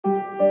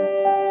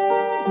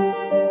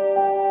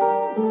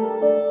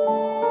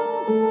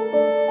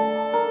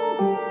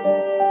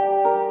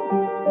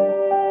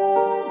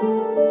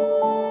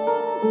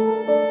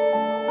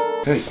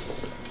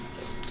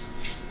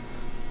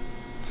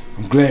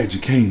glad you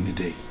came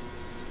today.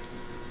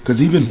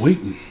 Because you've been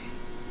waiting.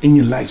 And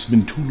your life's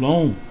been too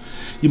long.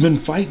 You've been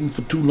fighting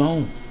for too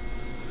long.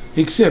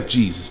 Accept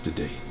Jesus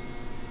today.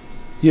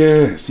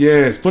 Yes,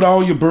 yes. Put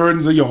all your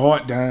burdens of your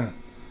heart down.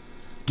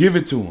 Give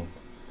it to him.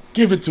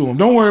 Give it to him.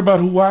 Don't worry about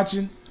who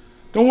watching.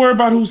 Don't worry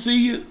about who see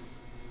you.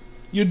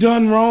 You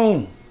done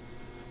wrong.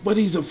 But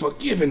he's a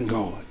forgiving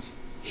God.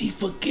 He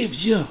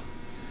forgives you.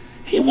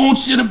 He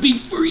wants you to be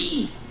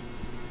free.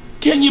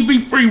 Can you be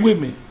free with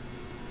me?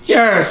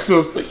 Yes,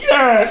 sister.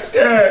 Yes,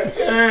 yes,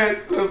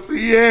 yes, sister.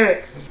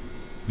 Yes.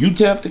 You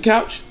tapped the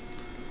couch?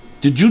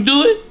 Did you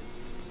do it?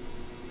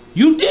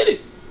 You did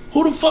it.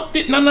 Who the fuck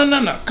did?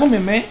 No. Come here,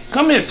 man.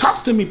 Come here.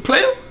 Talk to me,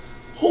 player.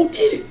 Who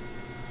did it?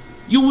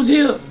 You was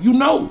here. You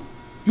know.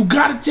 You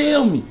gotta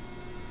tell me.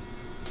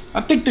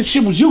 I think that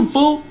shit was you,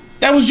 fool.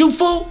 That was you,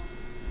 fool.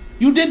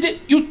 You did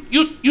it.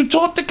 You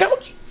tore up the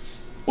couch?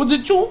 Was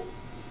it you?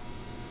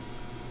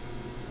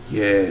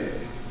 Yeah.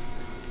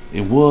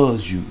 It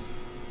was you.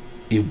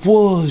 It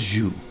was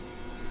you.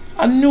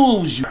 I knew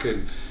it was you.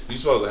 You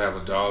supposed to have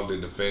a dog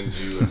that defends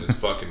you in this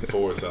fucking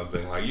forest or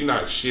something. Like, you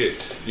not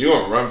shit. You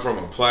don't run from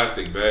a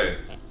plastic bag.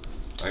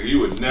 Like, you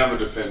would never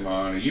defend my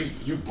honor.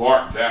 You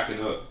bark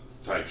backing up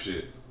type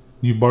shit.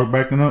 You bark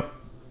backing up?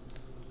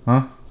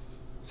 Huh?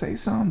 Say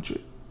something,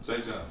 Trick.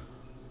 Say something.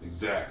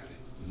 Exactly.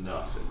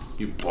 Nothing.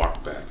 You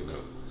bark backing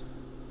up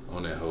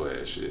on that whole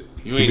ass shit.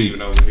 You ain't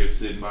even over here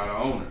sitting by the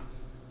owner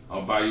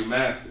or by your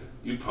master.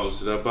 You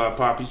posted up by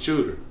Poppy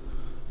Shooter.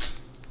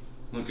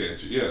 Look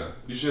at you. Yeah,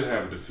 you should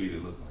have a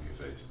defeated look on your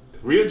face.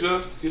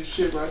 Readjust. Get your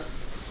shit right.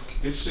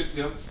 Get your shit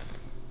together.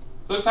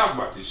 Let's talk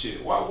about this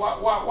shit.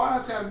 Why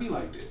it's gotta be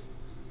like that?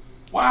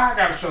 Why I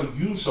gotta show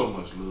you so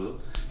much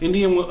love? And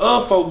then when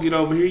other folk get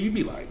over here, you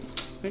be like,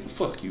 nigga,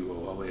 fuck you,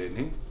 old head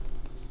nigga.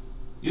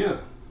 Yeah.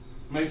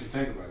 Make you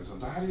think about it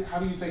sometimes. How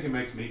do you think it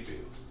makes me feel?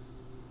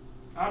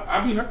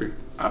 I be hurt.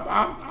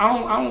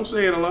 I don't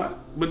say it a lot,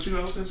 but you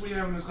know, since we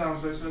having this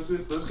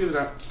conversation, let's get it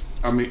out.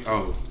 I mean,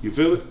 oh, you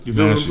feel it? You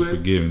feel what I'm saying?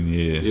 Forgiving,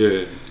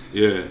 yeah.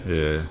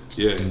 Yeah.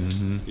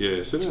 Mm-hmm.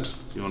 Yeah, sit down.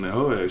 You on that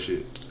whole ass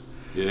shit.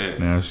 Yeah.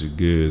 Now she's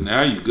good.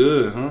 Now you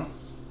good, huh?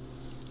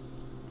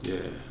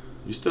 Yeah.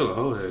 You still a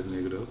whole ass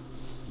nigga though.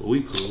 But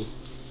we cool.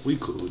 We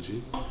cool,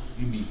 G.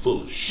 You be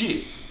full of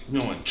shit. You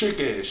doing trick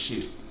ass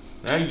shit.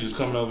 Now you just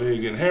coming over here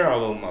getting hair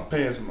all over my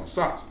pants and my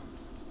socks.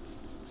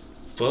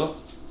 Fuck.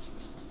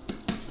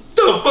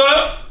 The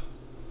fuck?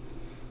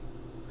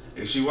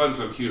 If she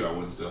wasn't so cute, I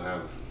wouldn't still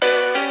have her.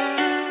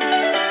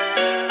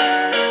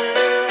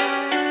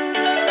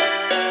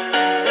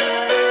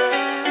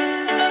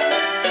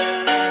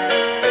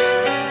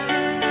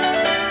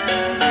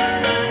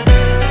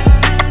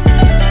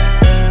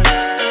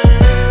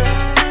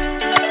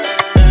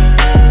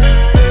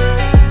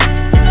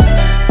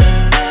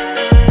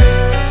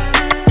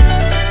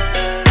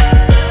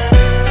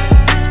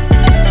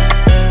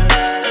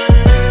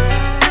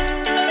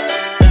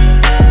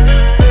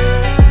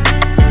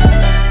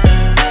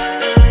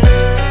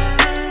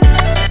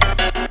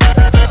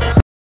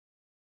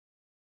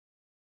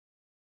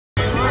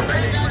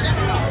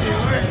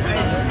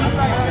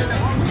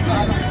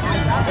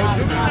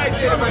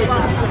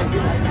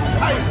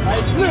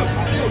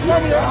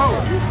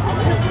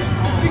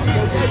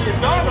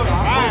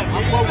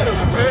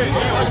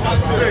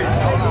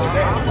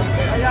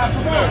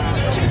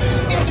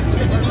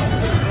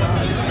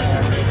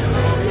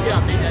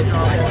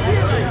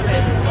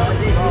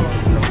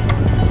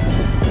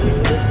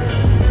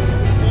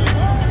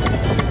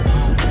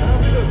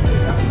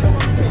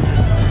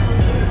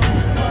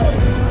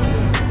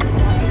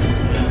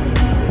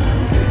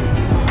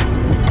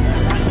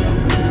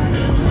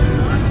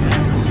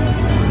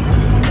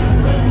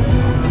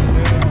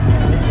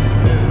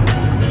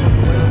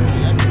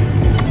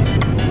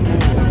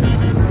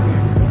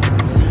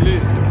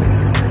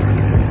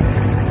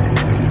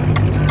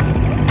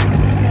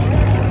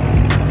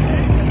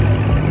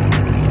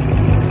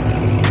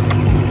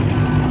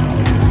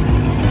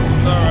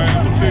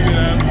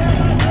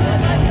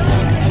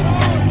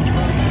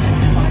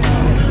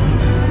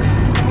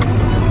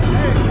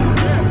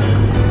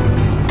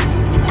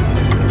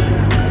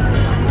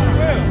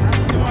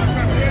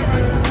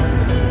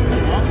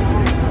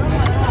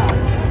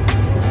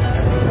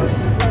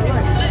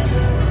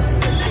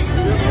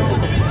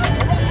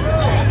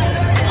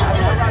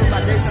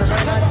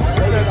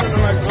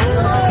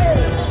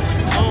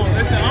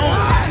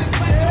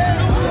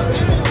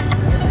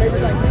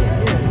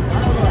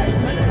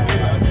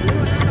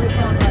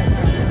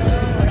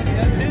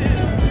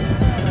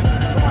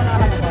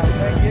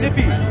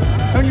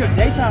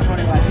 daytime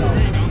running lights on.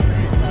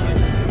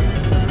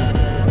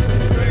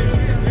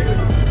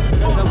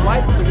 The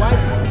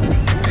whites.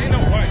 Ain't no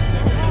white.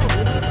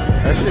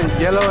 That shit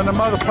yellow in the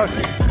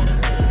motherfucker.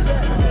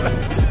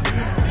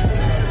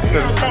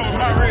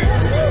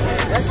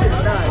 That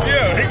shit's nice.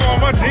 Yeah, he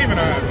going my team and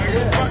I.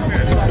 Fuck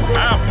that.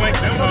 I'll play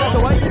them You got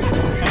the white? You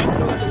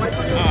got the white?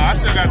 I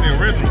still got the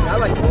original. I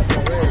like it.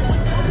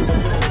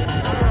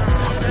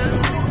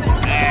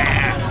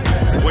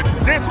 With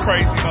this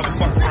crazy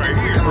motherfucker right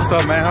here. What's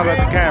up, man? How about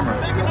the camera?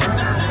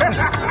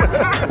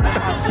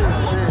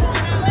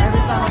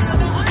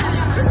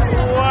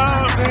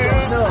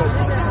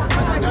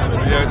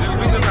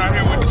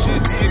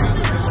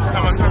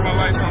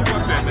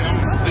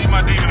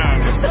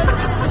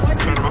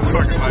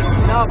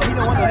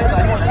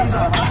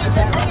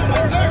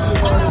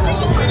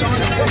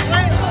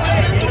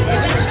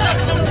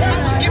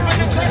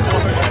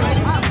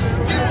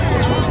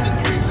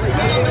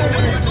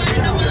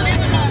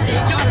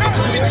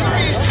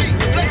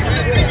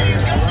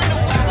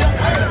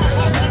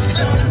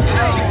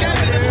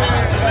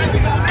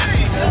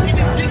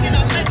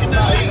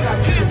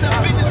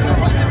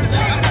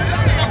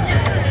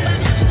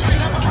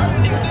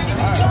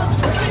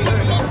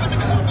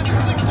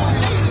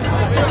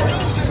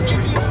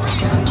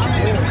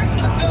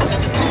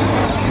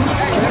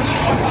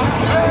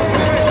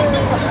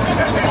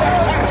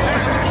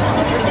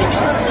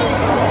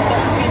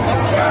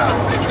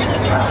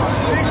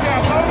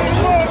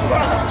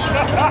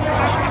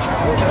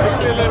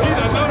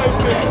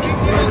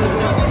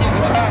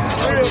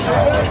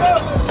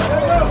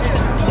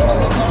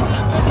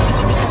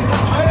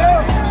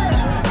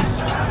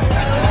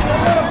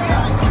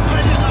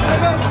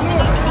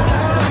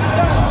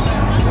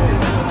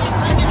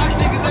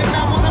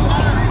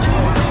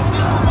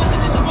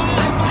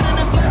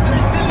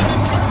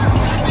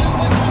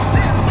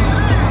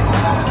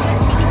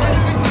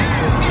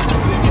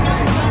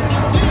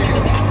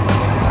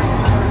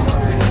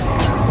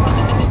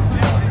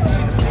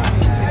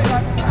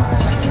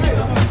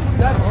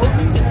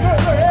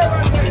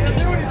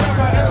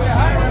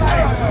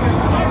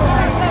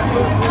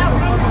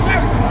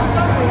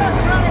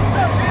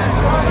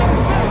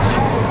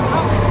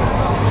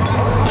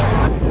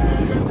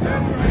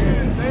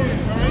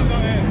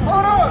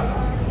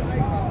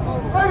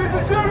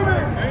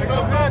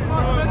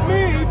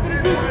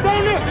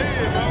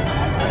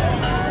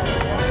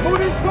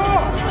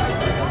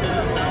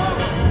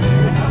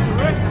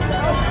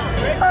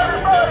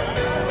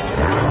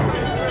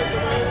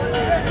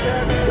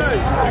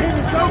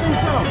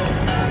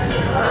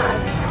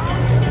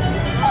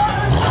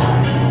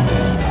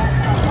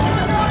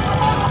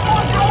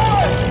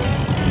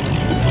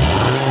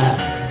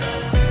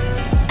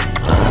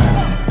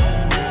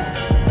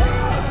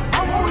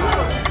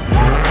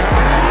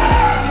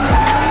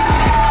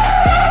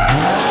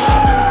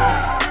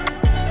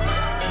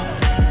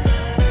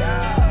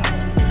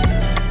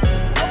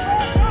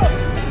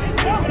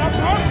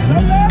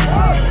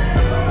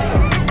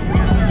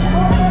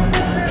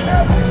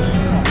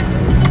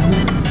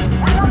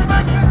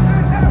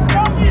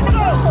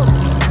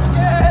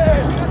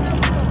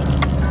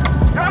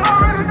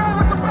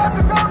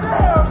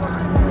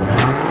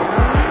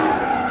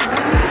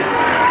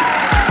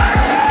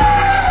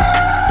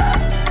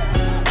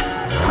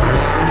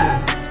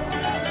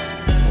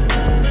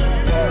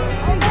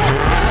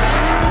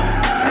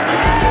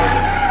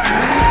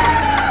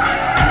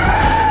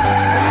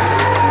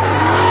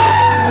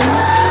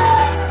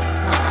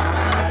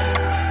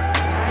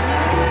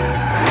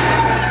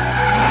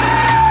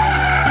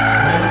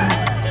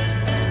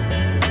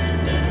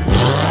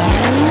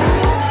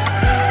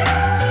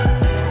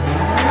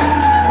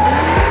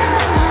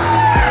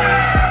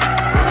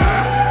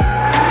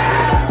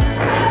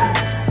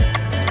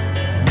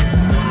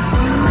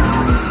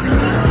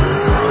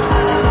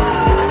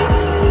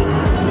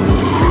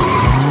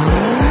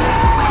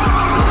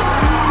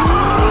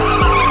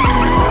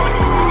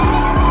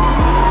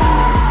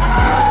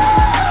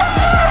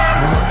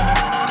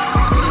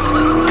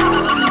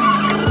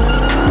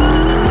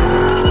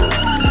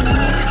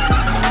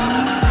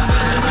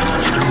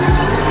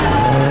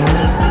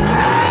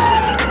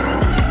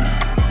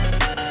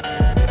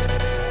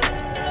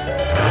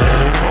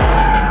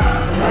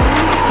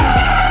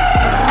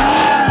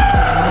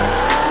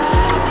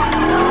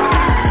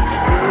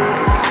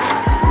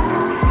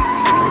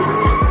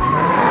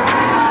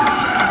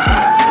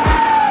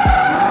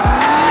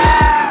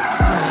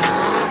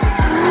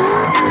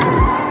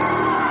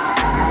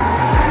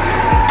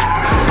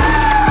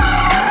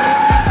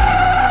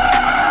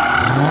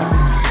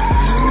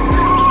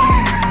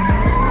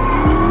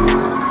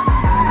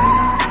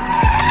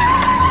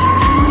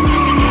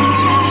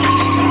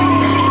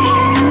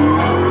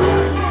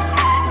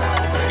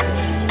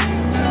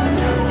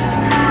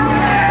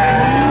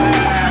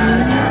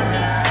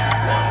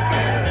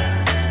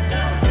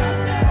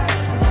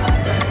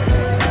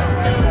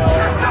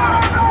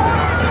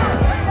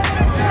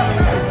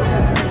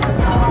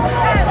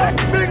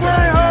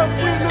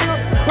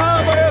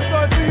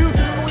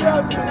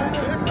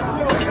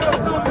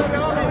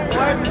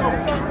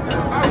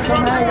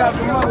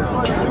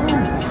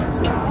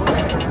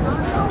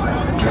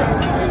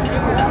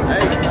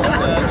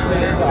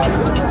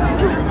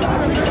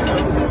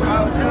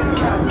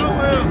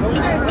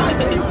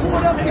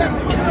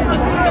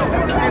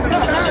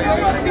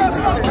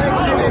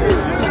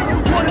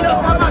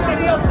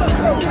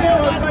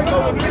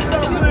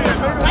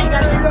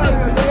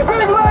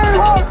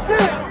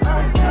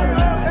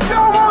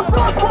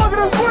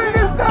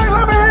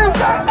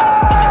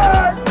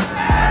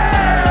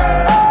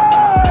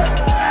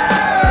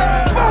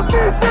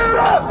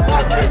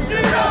 Fuck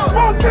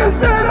this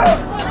shit up!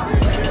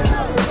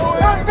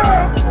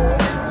 Let's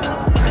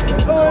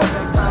go!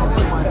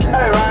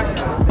 Hey, Ryan.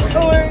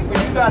 When you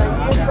got an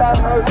inside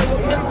hurt,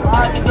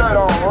 inside shirt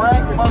on,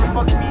 rank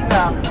motherfucking me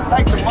down.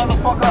 Take the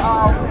motherfucker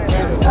off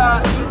and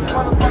tie each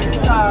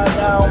motherfucking tie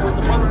down with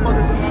the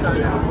motherfucking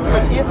t-shirt.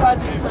 But inside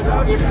t-shirt,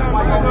 it's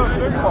my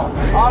own car.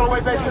 All the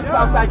way back to the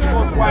south side, you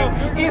go swing.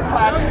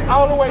 Inside,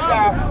 all the way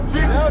down.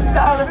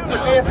 Dollar for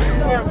this and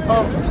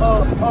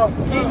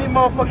getting these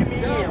motherfucking me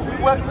in.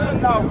 Welcome to the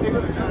dog,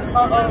 nigga.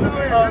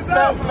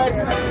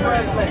 Transformation and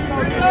translation.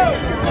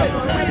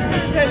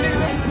 Let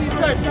me see your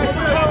shirt.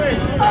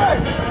 Hey!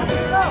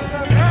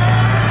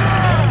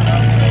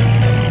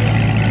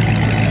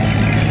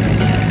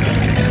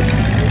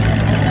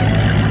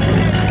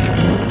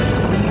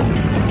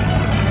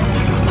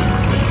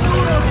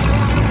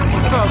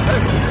 What's up,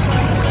 baby?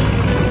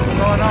 What's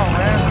going on,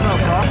 man? What's up,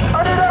 bro?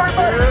 I need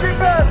everybody to keep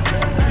that.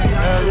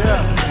 Hell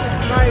yeah.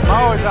 I'm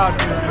always out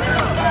there.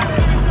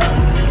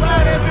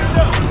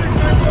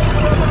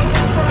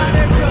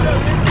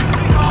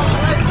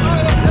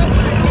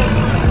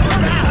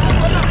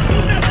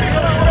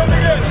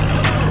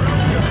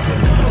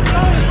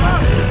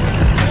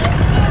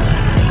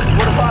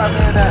 What a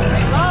fireman at?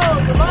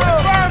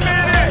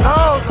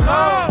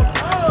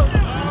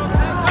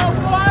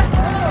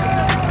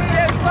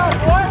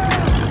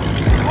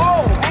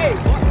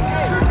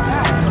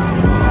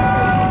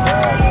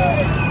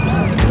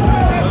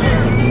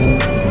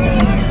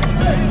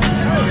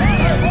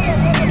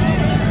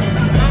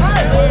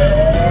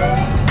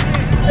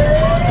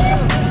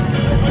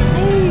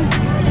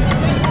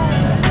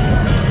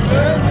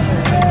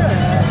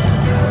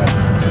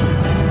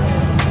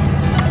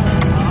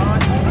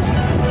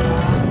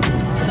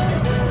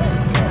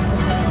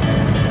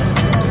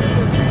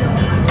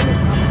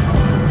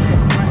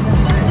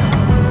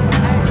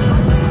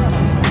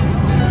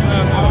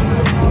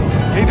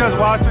 He just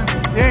watching.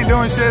 He ain't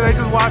doing shit. They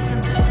just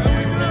watching.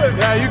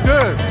 Yeah, you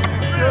good.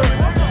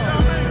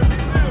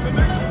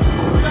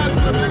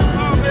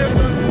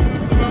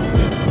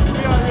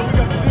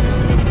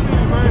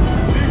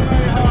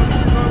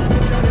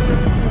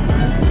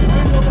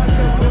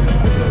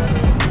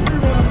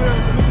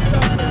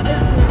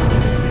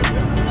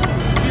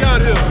 Be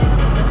out here.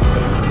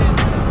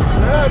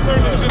 Yeah, turn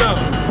this shit out.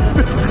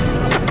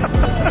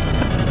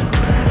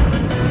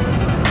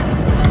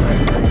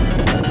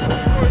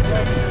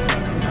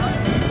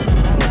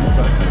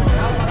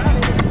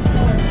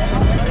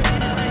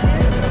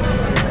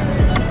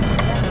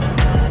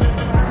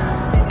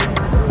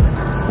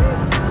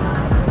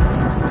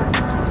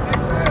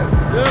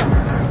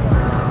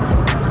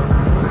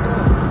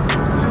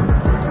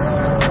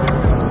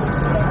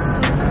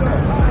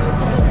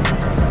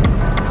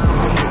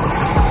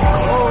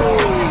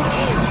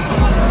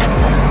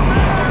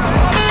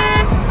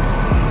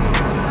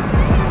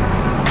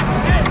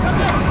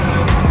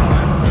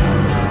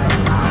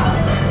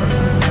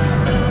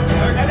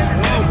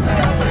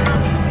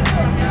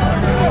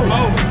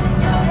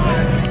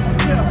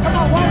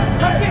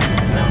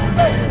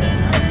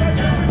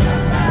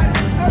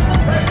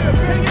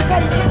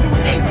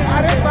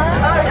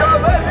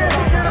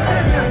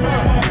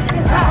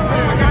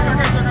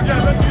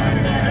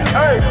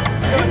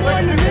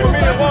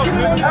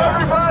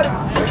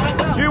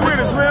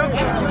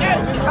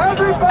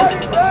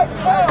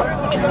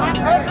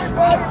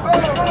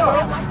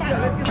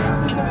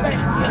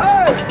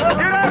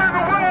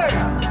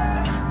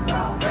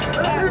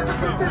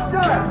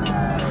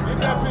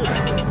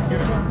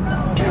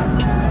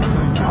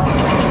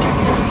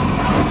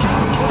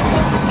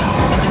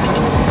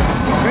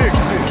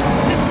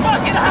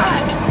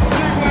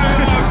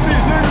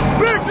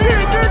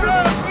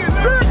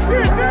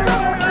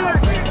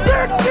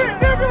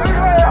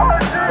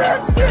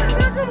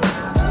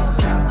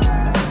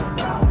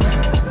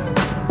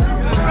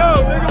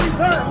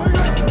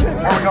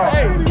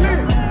 Hey,